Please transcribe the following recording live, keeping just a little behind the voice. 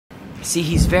See,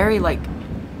 he's very, like...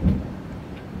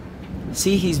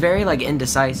 See, he's very, like,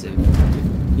 indecisive.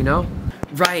 You know?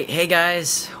 Right, hey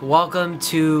guys. Welcome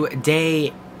to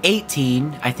day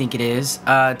 18, I think it is.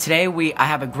 Today I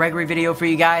have a Gregory video for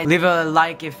you guys. Leave a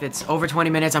like if it's over 20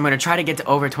 minutes. I'm gonna try to get to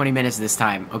over 20 minutes this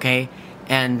time, okay?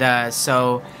 And,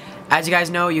 so... As you guys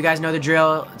know the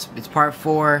drill. It's part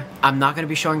 4. I'm not going to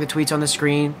be showing the tweets on the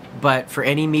screen, but for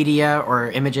any media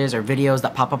or images or videos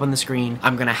that pop up on the screen,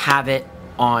 I'm going to have it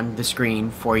on the screen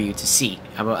for you to see.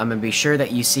 I'm going to be sure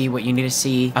that you see what you need to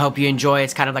see. I hope you enjoy.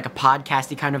 It's kind of like a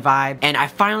podcasty kind of vibe. And I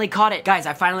finally caught it. Guys,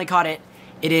 I finally caught it.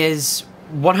 It is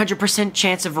 100%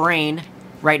 chance of rain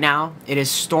right now. It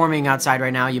is storming outside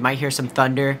right now. You might hear some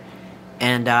thunder.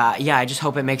 And yeah, I just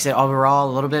hope it makes it overall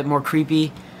a little bit more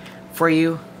creepy for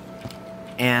you.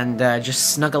 And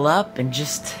just snuggle up and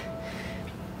just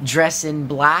dress in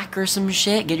black or some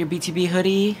shit. Get your BTB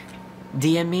hoodie.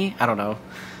 DM me. I don't know.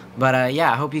 But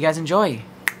yeah, I hope you guys enjoy.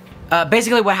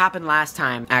 Basically what happened last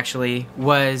time, actually,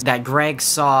 was that Greg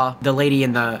saw the lady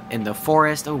in the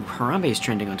forest. Oh, Harambe is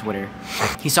trending on Twitter.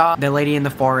 He saw the lady in the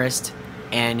forest,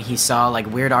 and he saw like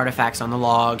weird artifacts on the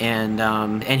log,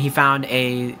 and he found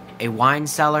a wine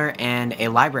cellar and a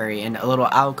library and a little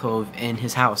alcove in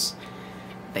his house.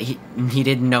 That he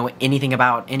didn't know anything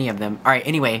about any of them. Alright,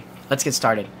 anyway, let's get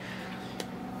started.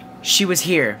 She was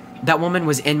here. That woman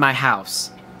was in my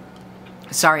house.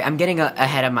 Sorry, I'm getting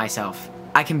ahead of myself.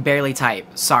 I can barely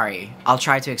type. Sorry. I'll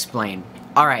try to explain.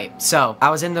 Alright, so, I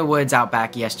was in the woods out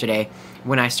back yesterday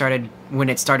when it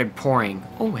started pouring.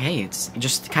 Oh, hey, it's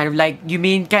just kind of like, you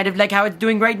mean kind of like how it's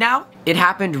doing right now? It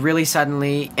happened really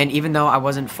suddenly, and even though I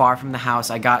wasn't far from the house,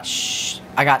 I got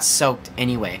soaked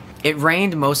anyway. It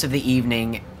rained most of the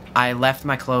evening. I left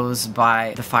my clothes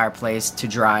by the fireplace to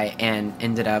dry and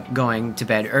ended up going to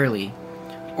bed early.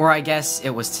 Or I guess it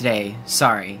was today.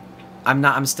 Sorry.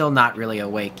 I'm still not really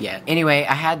awake yet. Anyway,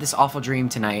 I had this awful dream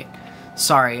tonight.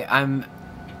 Sorry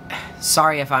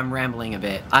if I'm rambling a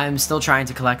bit. I'm still trying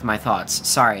to collect my thoughts.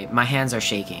 Sorry, my hands are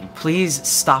shaking. Please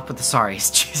stop with the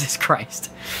sorries. Jesus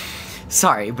Christ.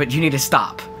 Sorry, but you need to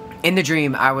stop. In the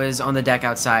dream, I was on the deck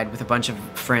outside with a bunch of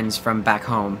friends from back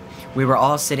home. We were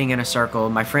all sitting in a circle.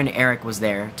 My friend Eric was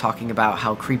there, talking about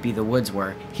how creepy the woods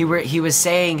were. He was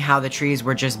saying how the trees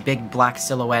were just big black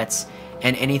silhouettes,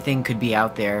 and anything could be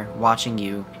out there, watching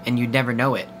you, and you'd never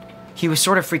know it. He was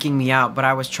sort of freaking me out, but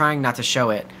I was trying not to show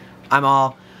it.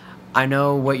 I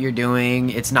know what you're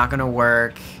doing, it's not gonna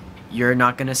work, you're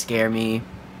not gonna scare me.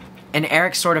 And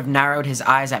Eric sort of narrowed his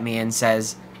eyes at me and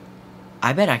says,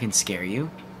 I bet I can scare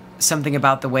you. Something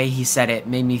about the way he said it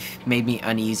made me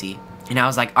uneasy. And I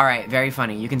was like, alright, very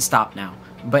funny, you can stop now.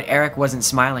 But Eric wasn't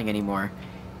smiling anymore.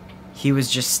 He was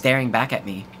just staring back at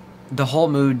me. The whole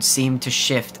mood seemed to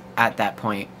shift at that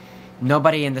point.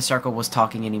 Nobody in the circle was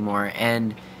talking anymore,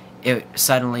 and it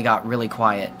suddenly got really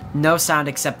quiet. No sound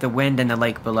except the wind and the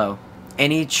lake below.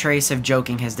 Any trace of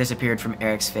joking has disappeared from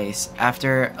Eric's face.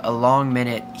 After a long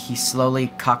minute, he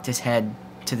slowly cocked his head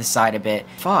to the side a bit.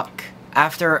 Fuck.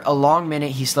 After a long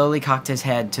minute, he slowly cocked his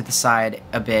head to the side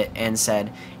a bit and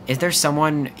said, is there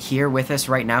someone here with us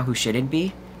right now who shouldn't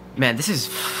be? Man, this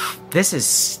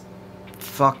is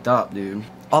fucked up, dude.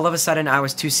 All of a sudden, I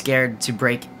was too scared to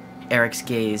break Eric's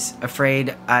gaze,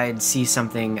 afraid I'd see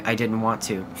something I didn't want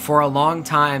to. For a long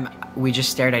time, we just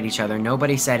stared at each other.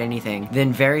 Nobody said anything.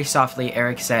 Then very softly,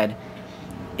 Eric said,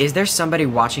 is there somebody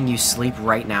watching you sleep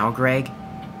right now, Greg?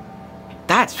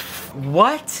 That's...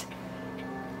 what?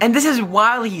 And this is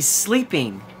while he's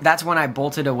sleeping. That's when I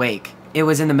bolted awake. It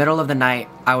was in the middle of the night.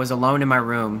 I was alone in my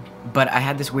room, but I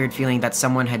had this weird feeling that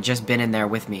someone had just been in there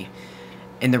with me.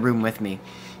 In the room with me.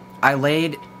 I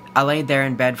laid there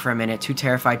in bed for a minute, too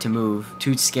terrified to move,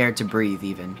 too scared to breathe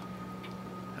even.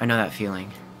 I know that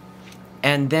feeling.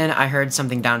 And then I heard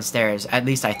something downstairs. At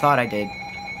least I thought I did.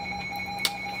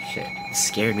 Shit, it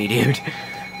scared me, dude.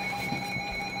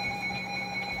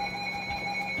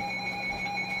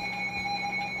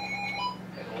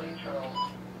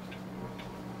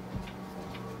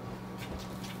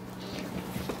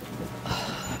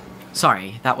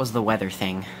 Sorry, that was the weather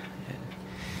thing.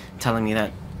 Telling me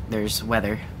that there's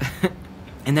weather.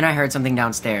 And then I heard something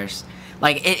downstairs.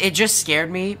 Like, it just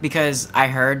scared me because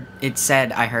it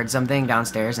said I heard something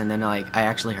downstairs, and then, like, I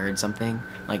actually heard something,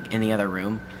 like, in the other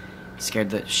room. Scared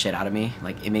the shit out of me.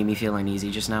 Like, it made me feel uneasy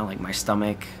just now, like my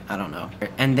stomach, I don't know.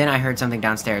 And then I heard something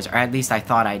downstairs, or at least I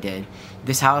thought I did.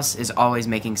 This house is always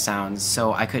making sounds,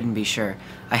 so I couldn't be sure.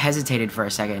 I hesitated for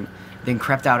a second, then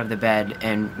crept out of the bed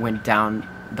and went down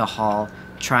the hall,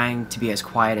 trying to be as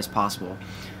quiet as possible.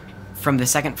 From the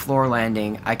second floor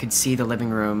landing, I could see the living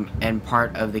room and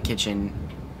part of the kitchen.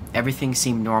 Everything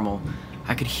seemed normal.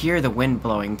 I could hear the wind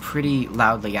blowing pretty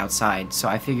loudly outside, so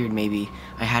I figured maybe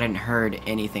I hadn't heard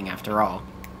anything after all.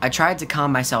 I tried to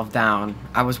calm myself down.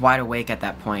 I was wide awake at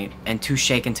that point and too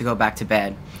shaken to go back to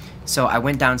bed. So I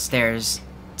went downstairs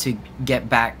to get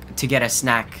a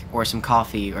snack or some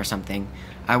coffee or something.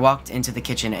 I walked into the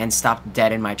kitchen and stopped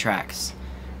dead in my tracks.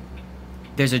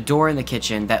 There's a door in the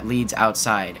kitchen that leads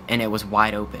outside, and it was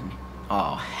wide open.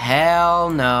 Oh, hell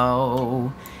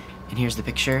no. And here's the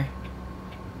picture.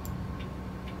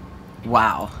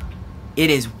 Wow. It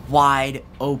is wide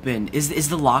open. Is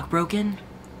the lock broken?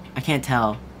 I can't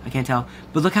tell.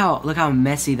 But look how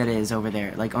messy that is over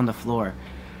there, like on the floor.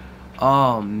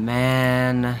 Oh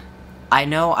man. I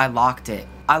know I locked it.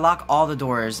 I lock all the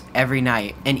doors every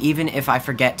night, and even if I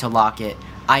forget to lock it,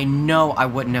 I know I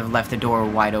wouldn't have left the door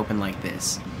wide open like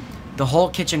this. The whole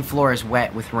kitchen floor is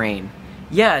wet with rain.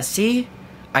 Yeah, see?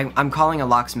 I'm calling a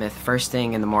locksmith first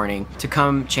thing in the morning to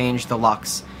come change the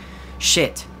locks.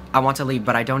 Shit, I want to leave,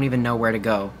 but I don't even know where to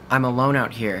go. I'm alone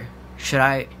out here. Should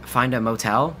I find a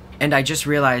motel? And I just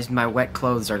realized my wet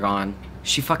clothes are gone.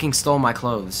 She fucking stole my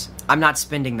clothes. I'm not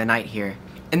spending the night here.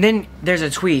 And then there's a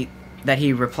tweet that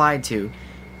he replied to.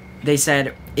 They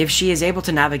said, if she is able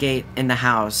to navigate in the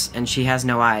house and she has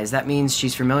no eyes, that means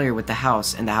she's familiar with the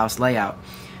house and the house layout.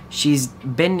 She's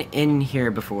been in here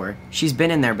before. She's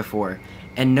been in there before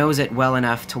and knows it well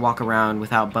enough to walk around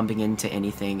without bumping into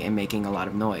anything and making a lot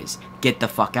of noise. Get the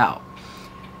fuck out.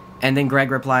 And then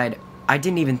Greg replied, I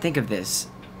didn't even think of this.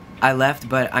 I left,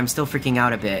 but I'm still freaking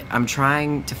out a bit. I'm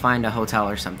trying to find a hotel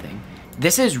or something.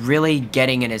 This is really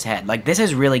getting in his head. Like, this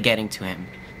is really getting to him.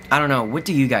 I don't know. What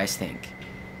do you guys think?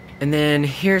 And then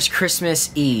here's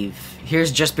Christmas Eve.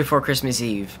 Here's just before Christmas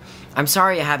Eve. I'm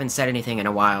sorry I haven't said anything in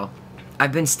a while.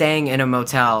 I've been staying in a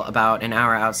motel about an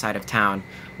hour outside of town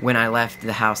when I left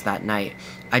the house that night.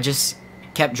 I just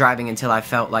kept driving until I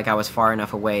felt like I was far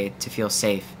enough away to feel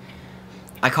safe.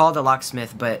 I called the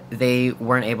locksmith, but they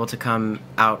weren't able to come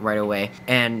out right away,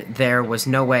 and there was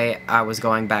no way I was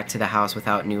going back to the house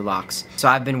without new locks. So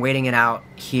I've been waiting it out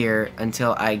here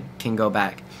until I can go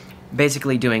back.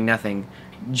 Basically doing nothing,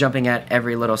 jumping at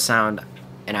every little sound,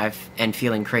 and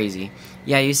feeling crazy.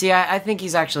 Yeah, you see, I think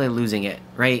he's actually losing it,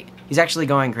 right? He's actually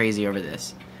going crazy over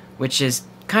this, which is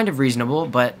kind of reasonable,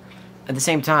 but at the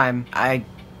same time, I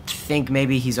think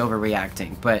maybe he's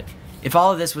overreacting. But if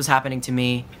all of this was happening to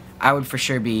me, I would for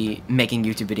sure be making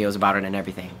YouTube videos about it and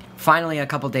everything. Finally, a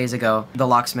couple days ago, the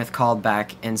locksmith called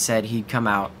back and said he'd come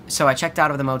out. So I checked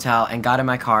out of the motel and got in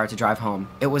my car to drive home.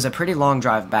 It was a pretty long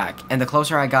drive back, and the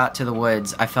closer I got to the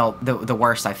woods, I felt the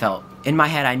worse I felt. In my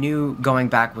head, I knew going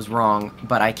back was wrong,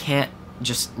 but I can't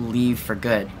just leave for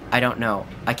good. I don't know.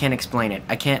 I can't explain it.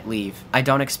 I can't leave. I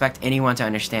don't expect anyone to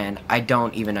understand. I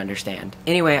don't even understand.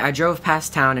 Anyway, I drove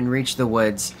past town and reached the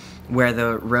woods, where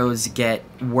the roads get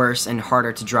worse and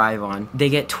harder to drive on. They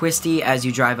get twisty as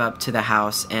you drive up to the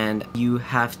house, and you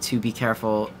have to be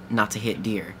careful not to hit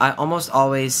deer. I almost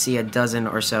always see a dozen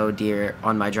or so deer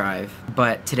on my drive,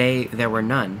 but today there were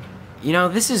none. You know,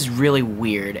 this is really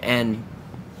weird and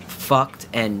fucked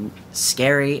and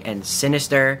scary and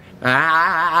sinister.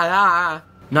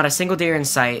 Not a single deer in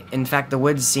sight. In fact, the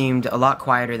woods seemed a lot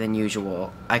quieter than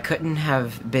usual. I couldn't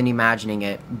have been imagining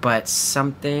it, but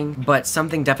something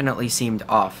definitely seemed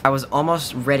off. I was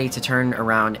almost ready to turn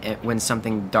around when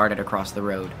something darted across the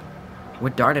road.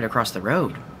 What darted across the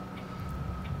road?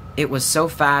 It was so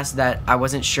fast that I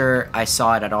wasn't sure I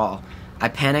saw it at all. I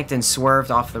panicked and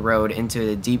swerved off the road into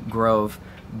a deep grove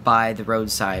by the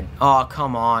roadside. Oh,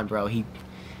 come on, bro. He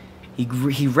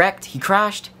wrecked. He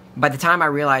crashed. By the time I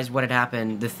realized what had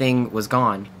happened, the thing was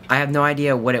gone. I have no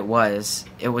idea what it was.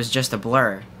 It was just a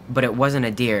blur. But it wasn't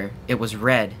a deer. It was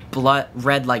red.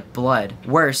 Red like blood.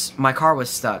 Worse, my car was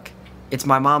stuck. It's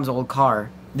my mom's old car.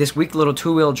 This weak little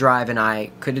two-wheel drive and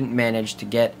I couldn't manage to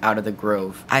get out of the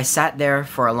grove. I sat there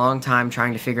for a long time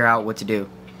trying to figure out what to do.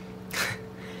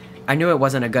 I knew it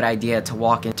wasn't a good idea to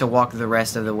walk the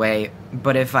rest of the way,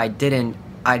 but if I didn't,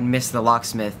 I'd miss the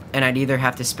locksmith, and I'd either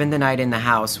have to spend the night in the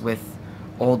house with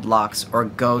old locks or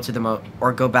go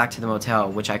back to the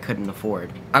motel, which I couldn't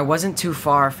afford. I wasn't too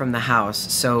far from the house,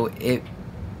 so it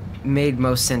made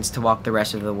most sense to walk the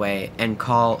rest of the way and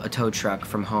call a tow truck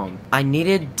from home. I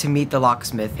needed to meet the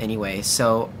locksmith anyway,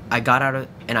 so I got out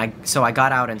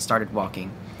and started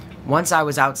walking. Once I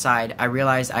was outside, I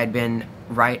realized I'd been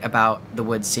right about the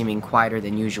woods seeming quieter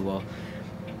than usual.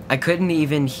 I couldn't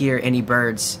even hear any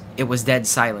birds. It was dead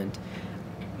silent.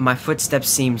 My footsteps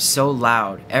seemed so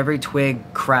loud. Every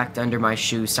twig cracked under my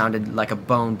shoe sounded like a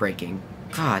bone breaking.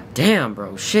 God damn,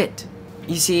 bro. Shit.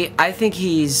 You see, I think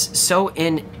he's so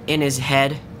in his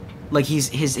head, like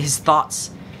his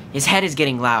thoughts, His head is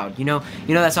getting loud. You know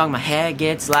that song, my head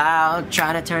gets loud,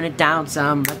 try to turn it down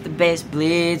some, but the bass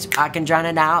bleeds, I can drown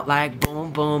it out like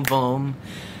boom, boom, boom.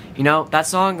 You know, that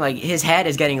song, like, his head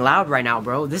is getting loud right now,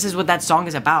 bro. This is what that song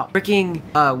is about. Freaking,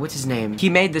 what's his name? He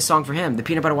made this song for him, the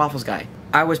Peanut Butter Waffles guy.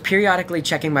 I was periodically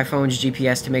checking my phone's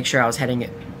GPS to make sure I was heading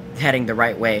the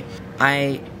right way.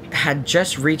 I had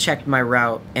just rechecked my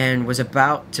route and was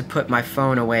about to put my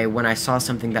phone away when I saw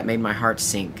something that made my heart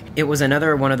sink. It was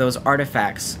another one of those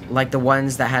artifacts, like the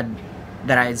ones that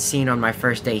I had seen on my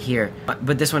first day here.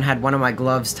 But this one had one of my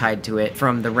gloves tied to it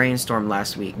from the rainstorm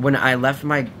last week. When I left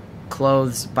my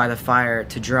clothes by the fire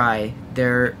to dry,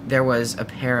 there was a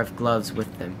pair of gloves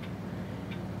with them.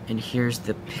 And here's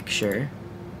the picture.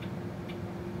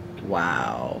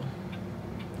 Wow.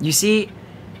 You see,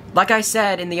 like I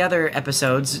said in the other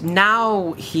episodes,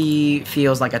 now he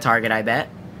feels like a target, I bet.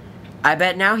 I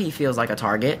bet now he feels like a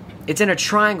target. It's in a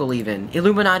triangle even.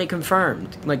 Illuminati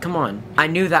confirmed. Like, come on. I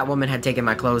knew that woman had taken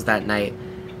my clothes that night,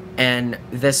 and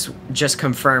this just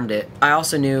confirmed it. I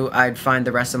also knew I'd find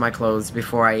the rest of my clothes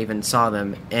before I even saw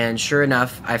them, and sure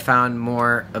enough, I found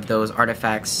more of those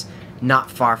artifacts not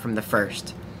far from the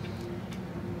first.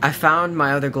 I found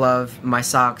my other glove, my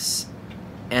socks,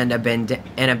 and a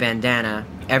bandana,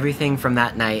 everything from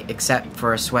that night except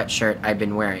for a sweatshirt I'd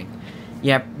been wearing.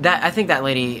 Yeah, I think that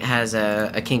lady has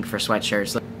a kink for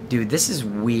sweatshirts. Dude, this is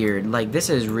weird. Like, this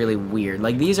is really weird.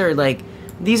 Like, these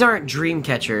aren't dream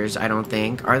catchers, I don't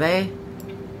think, are they?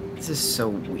 This is so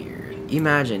weird.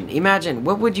 Imagine,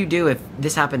 what would you do if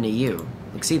this happened to you?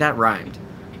 Like, see, that rhymed.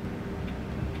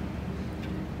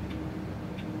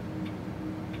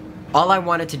 All I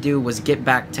wanted to do was get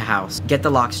back to house, get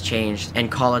the locks changed, and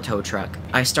call a tow truck.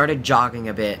 I started jogging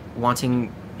a bit,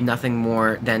 wanting nothing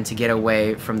more than to get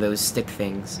away from those stick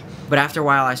things. But after a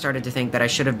while, I started to think that I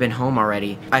should have been home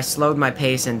already. I slowed my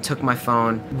pace and took my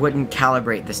phone, wouldn't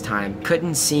calibrate this time.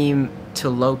 Couldn't seem to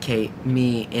locate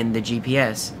me in the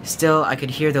GPS. Still, I could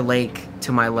hear the lake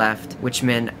to my left, which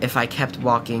meant if I kept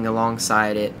walking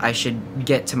alongside it, I should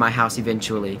get to my house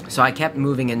eventually. So I kept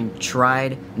moving and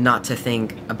tried not to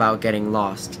think about getting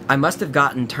lost. I must have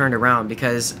gotten turned around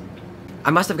because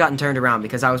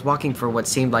I was walking for what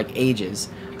seemed like ages.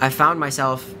 I found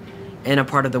myself in a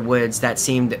part of the woods that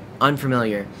seemed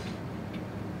unfamiliar.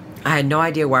 I had no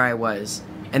idea where I was,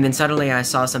 and then suddenly I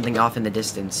saw something off in the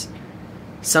distance.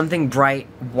 Something bright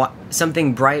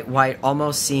white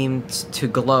almost seemed to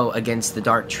glow against the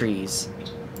dark trees.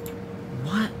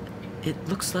 What? It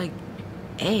looks like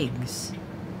eggs.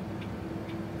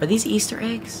 Are these Easter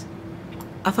eggs?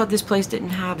 I thought this place didn't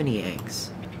have any eggs.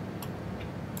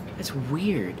 That's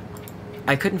weird.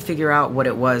 I couldn't figure out what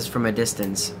it was from a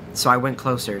distance, so I went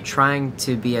closer, trying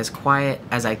to be as quiet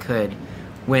as I could.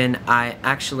 When I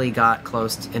actually got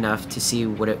close enough to see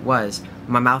what it was,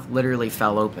 my mouth literally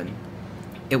fell open.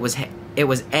 It was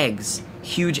eggs,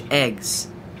 huge eggs,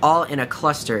 all in a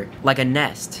cluster, like a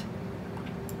nest.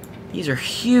 These are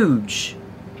huge.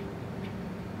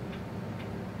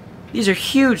 These are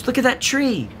huge. Look at that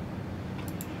tree.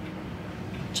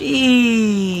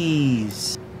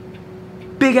 Jeez.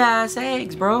 Big ass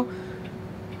eggs, bro.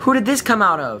 Who did this come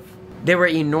out of? They were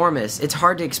enormous. It's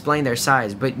hard to explain their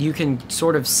size, but you can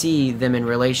sort of see them in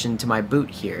relation to my boot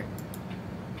here.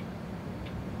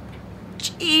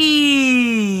 Jeez.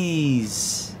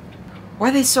 Why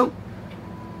are they so...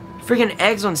 Freaking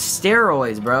eggs on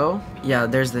steroids, bro. Yeah,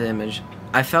 there's the image.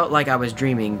 I felt like I was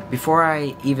dreaming. Before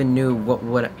I even knew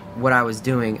what I was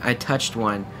doing, I touched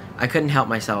one. I couldn't help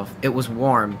myself. It was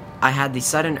warm. I had the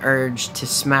sudden urge to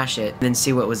smash it and then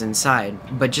see what was inside,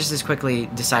 but just as quickly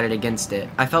decided against it.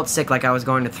 I felt sick, like I was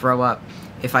going to throw up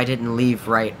if I didn't leave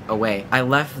right away. I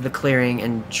left the clearing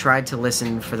and tried to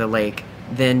listen for the lake,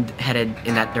 then headed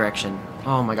in that direction.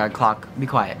 Oh my god, clock. Be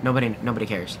quiet. Nobody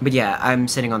cares. But yeah, I'm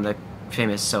sitting on the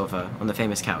famous sofa, on the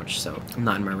famous couch, so I'm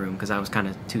not in my room because I was kind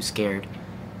of too scared.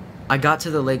 I got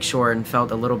to the lake shore and felt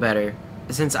a little better.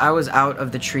 Since I was out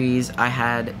of the trees, I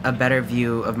had a better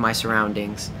view of my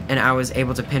surroundings, and I was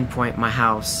able to pinpoint my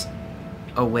house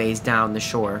a ways down the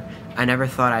shore. I never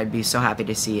thought I'd be so happy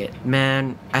to see it.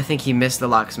 Man, I think he missed the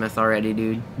locksmith already,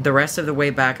 dude. The rest of the way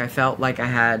back, I felt like I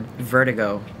had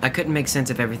vertigo. I couldn't make sense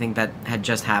of everything that had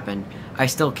just happened. I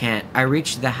still can't. I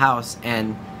reached the house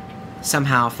and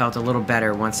somehow felt a little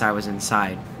better once I was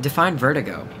inside. Define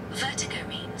vertigo. Vertigo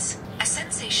means a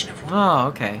sensation of... Oh,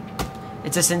 okay.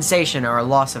 It's a sensation or a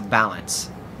loss of balance,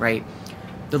 right?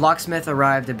 The locksmith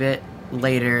arrived a bit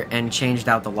later and changed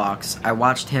out the locks. I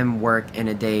watched him work in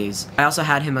a daze. I also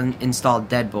had him install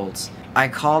deadbolts. I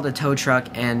called a tow truck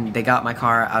and they got my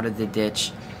car out of the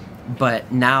ditch,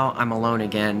 but now I'm alone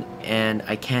again and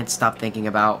I can't stop thinking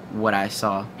about what I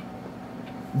saw.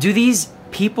 Do these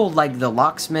people, like the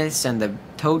locksmiths and the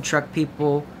tow truck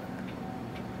people,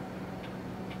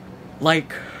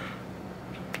 like,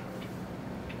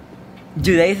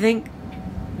 do they think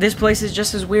this place is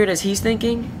just as weird as he's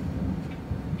thinking?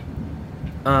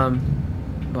 Oh,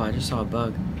 I just saw a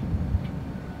bug.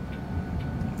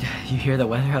 You hear the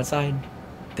weather outside?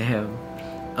 Damn.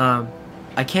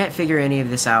 I can't figure any of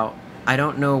this out. I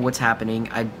don't know what's happening.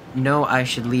 I know I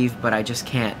should leave, but I just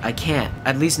can't. I can't.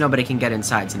 At least nobody can get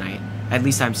inside tonight. At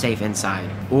least I'm safe inside.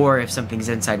 Or if something's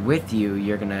inside with you,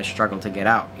 you're gonna struggle to get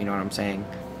out. You know what I'm saying?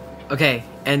 Okay,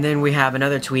 and then we have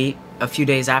another tweet. A few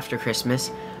days after Christmas,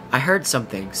 I heard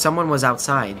something. Someone was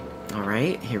outside.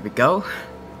 Alright, here we go.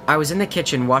 I was in the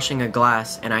kitchen washing a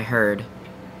glass, and I heard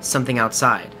something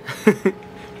outside.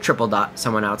 Triple dot,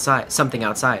 someone outside, something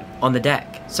outside, on the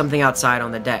deck, something outside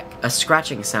on the deck, a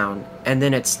scratching sound, and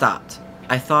then it stopped.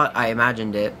 I thought I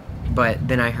imagined it, but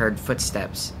then I heard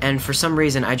footsteps, and for some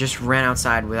reason I just ran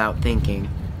outside without thinking.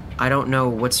 I don't know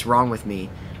what's wrong with me.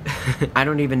 I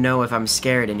don't even know if I'm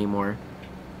scared anymore.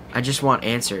 I just want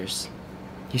answers.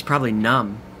 He's probably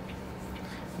numb.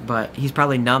 But he's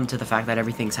probably numb to the fact that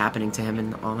everything's happening to him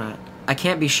and all that. I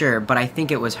can't be sure, but I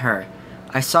think it was her.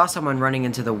 I saw someone running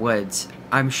into the woods.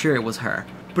 I'm sure it was her.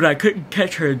 But I couldn't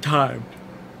catch her in time.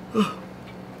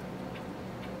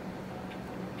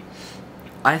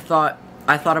 I thought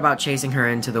about chasing her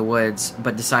into the woods,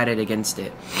 but decided against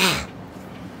it.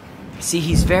 See,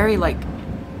 he's very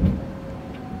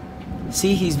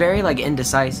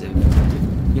indecisive.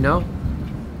 You know?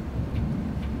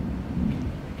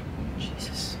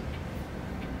 Jesus.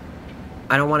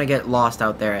 I don't want to get lost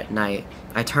out there at night.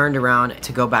 I turned around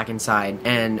to go back inside,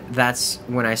 and that's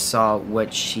when I saw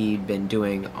what she'd been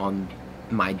doing on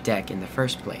my deck in the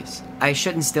first place. I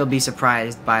shouldn't still be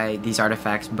surprised by these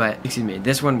artifacts, but, excuse me,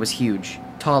 this one was huge,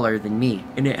 taller than me,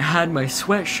 and it had my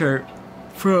sweatshirt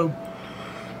from...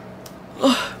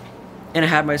 And it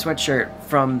had my sweatshirt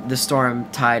from the storm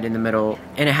tied in the middle.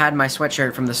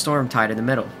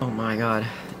 Oh my god.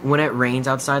 When it rains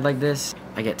outside like this,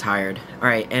 I get tired.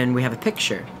 Alright, and we have a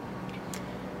picture.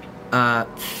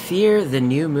 Fear the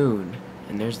new moon.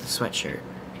 And there's the sweatshirt.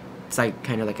 It's like,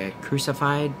 kind of like a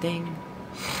crucified thing.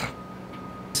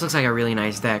 This looks like a really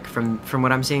nice deck. From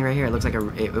what I'm seeing right here, it looks like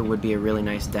it would be a really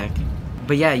nice deck.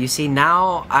 But yeah, you see,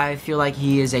 now I feel like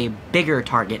he is a bigger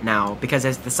target now, because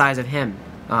it's the size of him.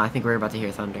 I think we're about to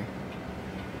hear thunder.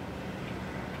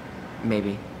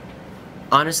 Maybe.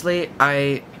 Honestly,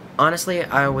 I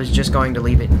was just going to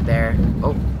leave it there.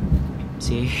 Oh,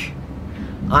 see?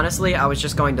 Honestly, I was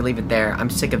just going to leave it there. I'm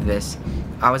sick of this.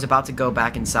 I was about to go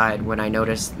back inside when I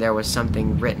noticed there was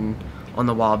something written on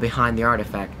the wall behind the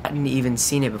artifact. I hadn't even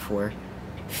seen it before.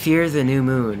 Fear the new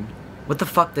moon. What the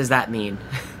fuck does that mean?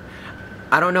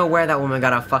 I don't know where that woman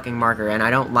got a fucking marker, and I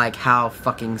don't like how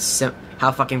fucking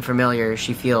familiar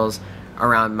she feels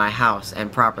around my house and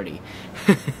property.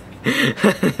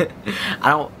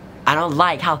 I don't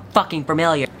like how fucking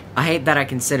familiar. I hate that I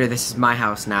consider this is my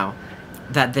house now.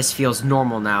 That this feels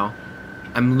normal now.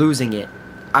 I'm losing it.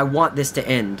 I want this to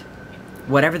end.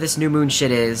 Whatever this new moon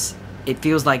shit is, it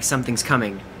feels like something's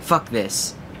coming. Fuck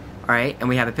this. Alright, and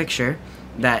we have a picture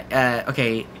that,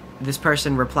 okay, this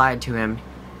person replied to him.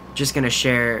 Just gonna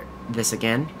share this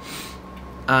again.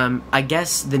 I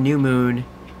guess the new moon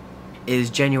is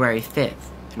January 5th,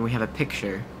 and we have a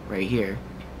picture right here.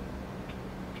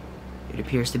 It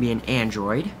appears to be an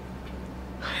android.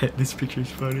 This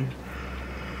picture's funny.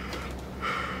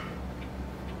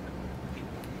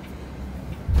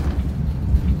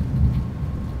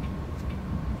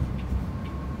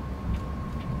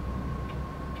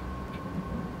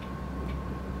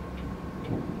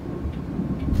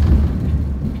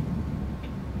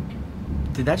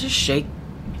 Did that just shake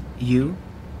you?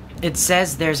 It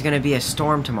says there's gonna be a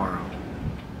storm tomorrow.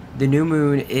 The new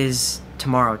moon is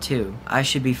tomorrow too. I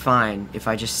should be fine if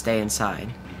I just stay inside.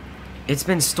 It's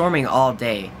been storming all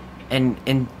day, and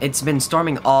it's been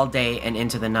storming all day and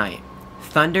into the night.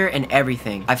 Thunder and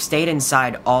everything. I've stayed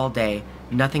inside all day.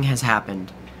 Nothing has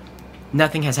happened.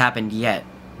 Nothing has happened yet.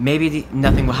 Maybe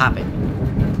nothing will happen.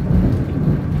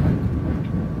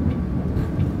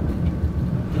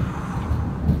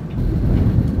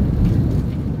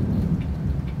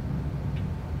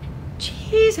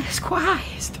 Jesus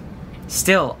Christ.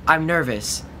 Still, I'm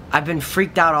nervous. I've been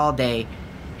freaked out all day.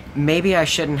 Maybe I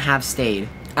shouldn't have stayed.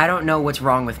 I don't know what's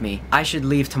wrong with me. I should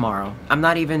leave tomorrow. I'm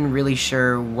not even really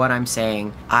sure what I'm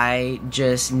saying. I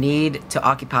just need to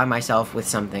occupy myself with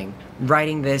something.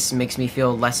 Writing this makes me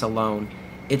feel less alone.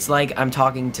 It's like I'm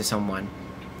talking to someone.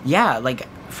 Yeah, like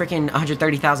freaking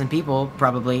 130,000 people,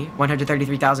 probably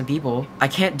 133,000 people. I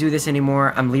can't do this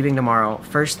anymore. I'm leaving tomorrow,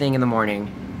 first thing in the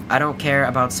morning. I don't care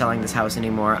about selling this house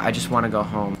anymore. I just want to go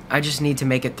home. I just need to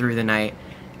make it through the night.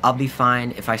 I'll be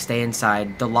fine if I stay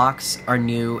inside. The locks are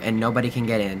new and nobody can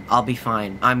get in. I'll be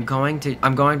fine. I'm going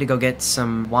to go get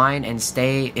some wine and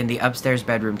stay in the upstairs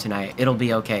bedroom tonight. It'll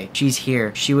be okay. She's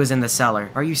here. She was in the cellar.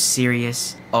 Are you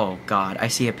serious? Oh God, I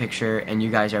see a picture and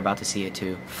you guys are about to see it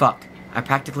too. Fuck. I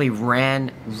practically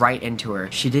ran right into her.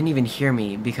 She didn't even hear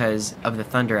me because of the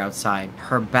thunder outside.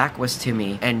 Her back was to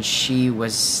me and she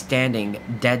was standing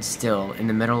dead still in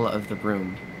the middle of the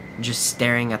room, just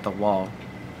staring at the wall.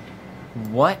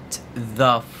 What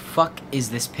the fuck is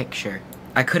this picture?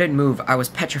 I couldn't move. I was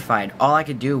petrified. All I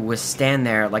could do was stand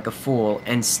there like a fool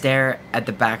and stare at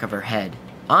the back of her head.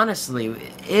 Honestly,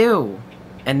 ew.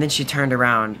 And then she turned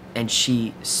around and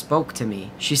she spoke to me.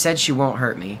 She said she won't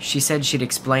hurt me. She said she'd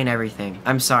explain everything.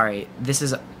 I'm sorry. This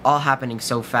is all happening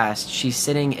so fast. She's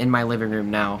sitting in my living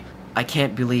room now. I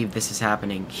can't believe this is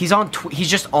happening. He's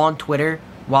just on Twitter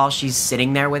while she's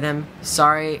sitting there with him.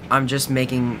 Sorry, I'm just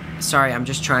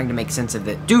trying to make sense of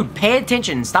it. Dude, pay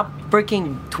attention. Stop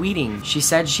freaking tweeting. She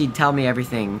said she'd tell me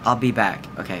everything. I'll be back.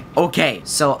 Okay,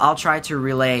 so I'll try to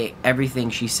relay everything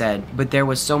she said, but there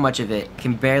was so much of it,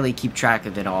 can barely keep track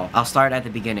of it all. I'll start at the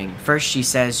beginning. First, she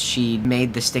says she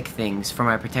made the stick things for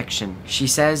my protection. She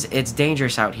says it's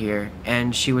dangerous out here,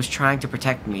 and she was trying to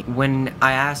protect me. When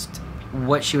I asked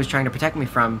what she was trying to protect me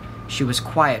from, she was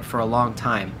quiet for a long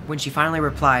time. When she finally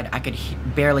replied, I could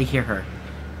barely hear her.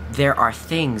 There are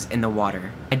things in the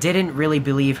water. I didn't really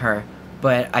believe her,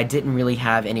 but I didn't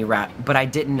have any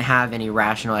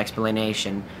rational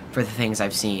explanation for the things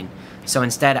I've seen. So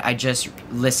instead, I just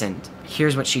listened.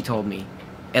 Here's what she told me.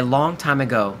 A long time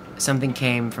ago, something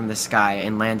came from the sky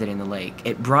and landed in the lake.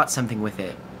 It brought something with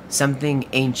it, something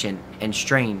ancient and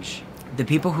strange. The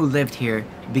people who lived here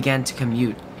began to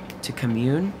commune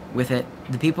with it.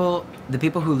 The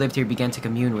people who lived here began to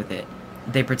commune with it.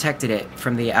 They protected it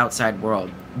from the outside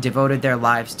world, devoted their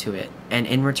lives to it, and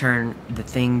in return, the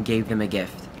thing gave them a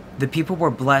gift. The people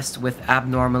were blessed with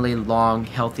abnormally long,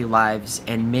 healthy lives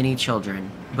and many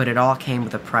children, but it all came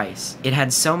with a price. I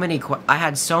had so many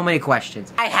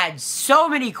questions,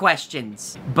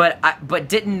 but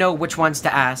didn't know which ones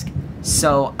to ask,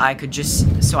 so I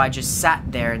just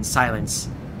sat there in silence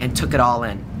and took it all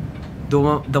in.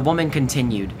 The woman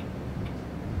continued.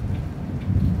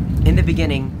 In the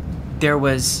beginning, there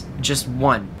was just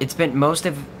one. It spent most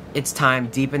of its time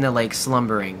deep in the lake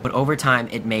slumbering, but over time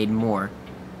it made more.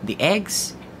 The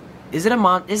eggs? Is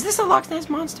this a Loch Ness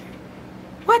monster?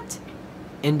 What?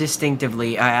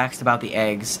 Indistinctively, I asked about the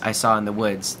eggs I saw in the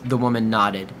woods. The woman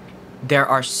nodded. There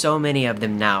are so many of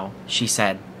them now, she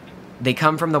said. They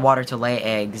come from the water to lay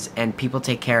eggs, and people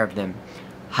take care of them,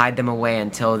 hide them away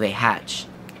until they hatch.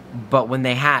 But when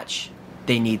they hatch,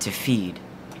 they need to feed.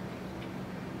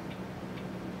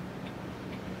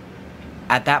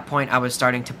 At that point, I was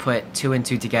starting to put two and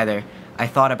two together. I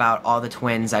thought about all the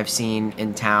twins I've seen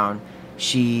in town.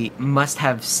 She must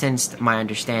have sensed my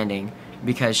understanding,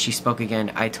 because she spoke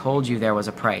again. I told you there was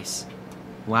a price.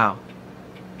 Wow.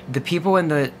 The people in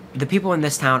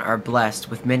this town are blessed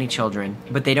with many children,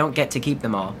 but they don't get to keep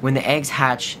them all. When the eggs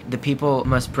hatch, the people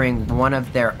must bring one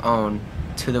of their own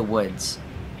to the woods.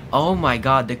 Oh my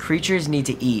God, the creatures need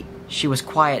to eat. She was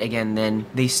quiet again then.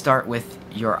 They start with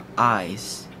your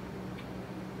eyes.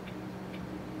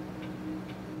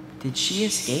 Did she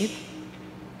escape?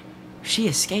 She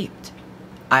escaped.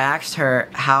 I asked her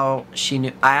how she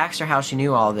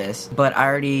knew all this, but I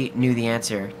already knew the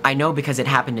answer. I know because it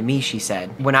happened to me, she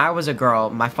said. When I was a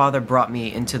girl, my father brought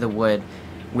me into the wood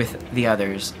with the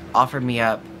others, offered me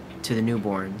up to the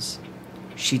newborns.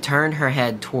 She turned her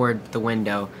head toward the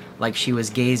window like she was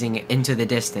gazing into the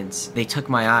distance. They took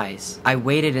my eyes. I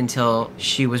waited until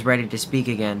she was ready to speak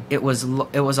again. It was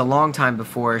a long time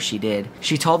before she did.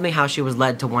 She told me how she was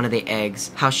led to one of the eggs,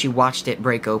 how she watched it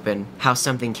break open, how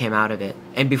something came out of it.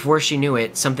 And before she knew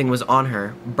it, something was on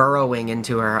her, burrowing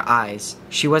into her eyes.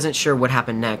 She wasn't sure what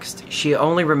happened next. She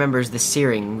only remembers the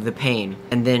searing, the pain,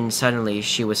 and then suddenly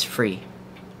she was free.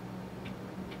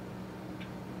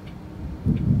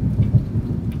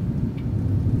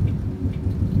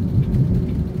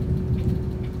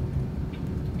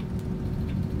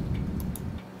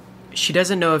 She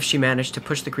doesn't know if she managed to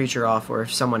push the creature off or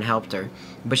if someone helped her,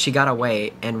 but she got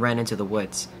away and ran into the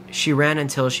woods. She ran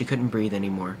until she couldn't breathe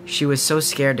anymore. She was so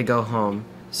scared to go home,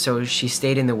 so she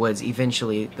stayed in the woods.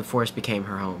 Eventually, the forest became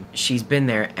her home. She's been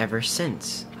there ever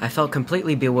since. I felt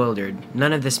completely bewildered.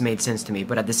 None of this made sense to me,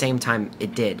 but at the same time,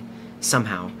 it did.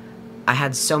 Somehow. I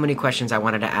had so many questions I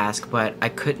wanted to ask, but I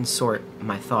couldn't sort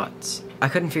my thoughts. I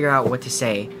couldn't figure out what to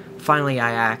say. Finally,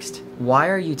 I asked, "Why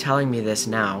are you telling me this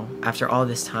now, after all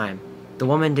this time?" The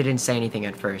woman didn't say anything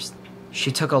at first. She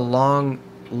took a long,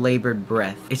 labored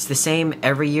breath. "It's the same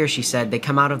every year," she said. "They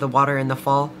come out of the water in the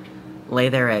fall, lay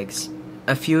their eggs.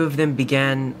 A few of them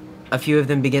begin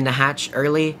to hatch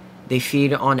early. They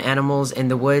feed on animals in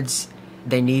the woods.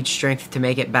 They need strength to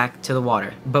make it back to the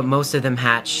water. But most of them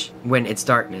hatch when it's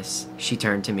darkness." She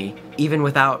turned to me. Even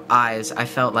without eyes, I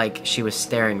felt like she was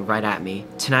staring right at me.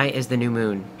 "Tonight is the new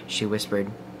moon," she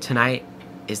whispered. "Tonight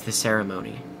is the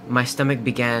ceremony." My stomach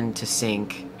began to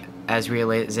sink as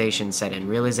realization set in.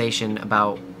 Realization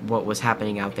about what was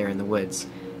happening out there in the woods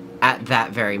at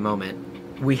that very moment.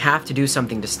 "We have to do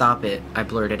something to stop it," I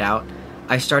blurted out.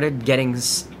 I started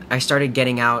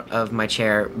getting out of my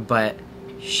chair, but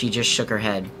she just shook her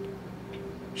head.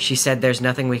 She said, "There's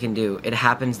nothing we can do. It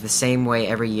happens the same way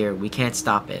every year. We can't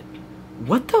stop it."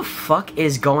 What the fuck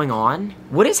is going on?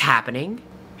 What is happening?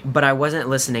 But I wasn't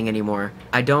listening anymore.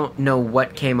 I don't know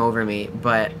what came over me,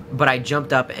 but I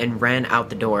jumped up and ran out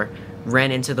the door,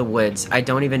 ran into the woods. I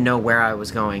don't even know where I was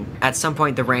going. At some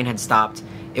point the rain had stopped.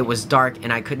 It was dark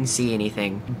and I couldn't see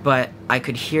anything, but I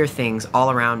could hear things all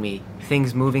around me,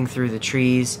 things moving through the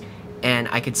trees, and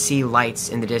I could see lights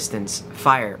in the distance,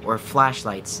 fire or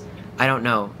flashlights. I don't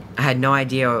know. I had no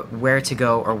idea where to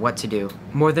go or what to do.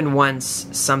 More than once,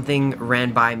 something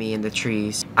ran by me in the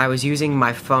trees. I was using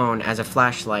my phone as a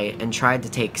flashlight and tried to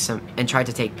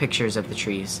take pictures of the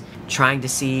trees, trying to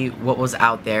see what was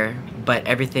out there, but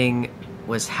everything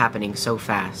was happening so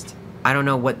fast. I don't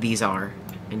know what these are.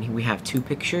 And we have 2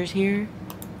 pictures here.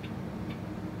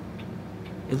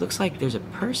 It looks like there's a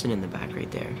person in the back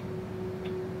right there.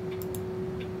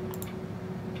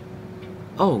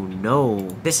 Oh no.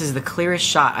 This is the clearest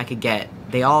shot I could get.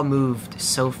 They all moved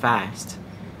so fast.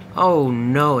 Oh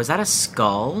no, is that a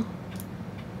skull?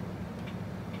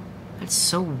 That's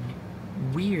so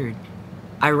weird.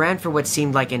 I ran for what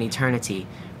seemed like an eternity.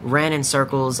 Ran in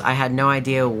circles. I had no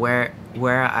idea where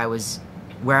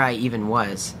I even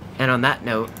was. And on that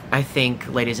note, I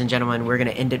think, ladies and gentlemen, we're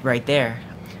gonna end it right there.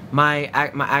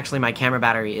 Actually, my camera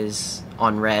battery is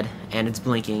on red, and it's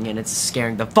blinking, and it's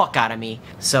scaring the fuck out of me.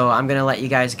 So I'm gonna let you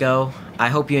guys go. I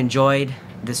hope you enjoyed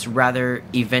this rather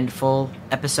eventful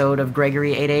episode of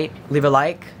Gregory88. Leave a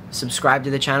like, subscribe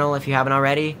to the channel if you haven't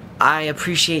already. I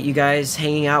appreciate you guys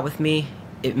hanging out with me.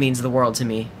 It means the world to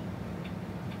me.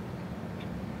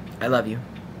 I love you.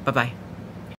 Bye-bye.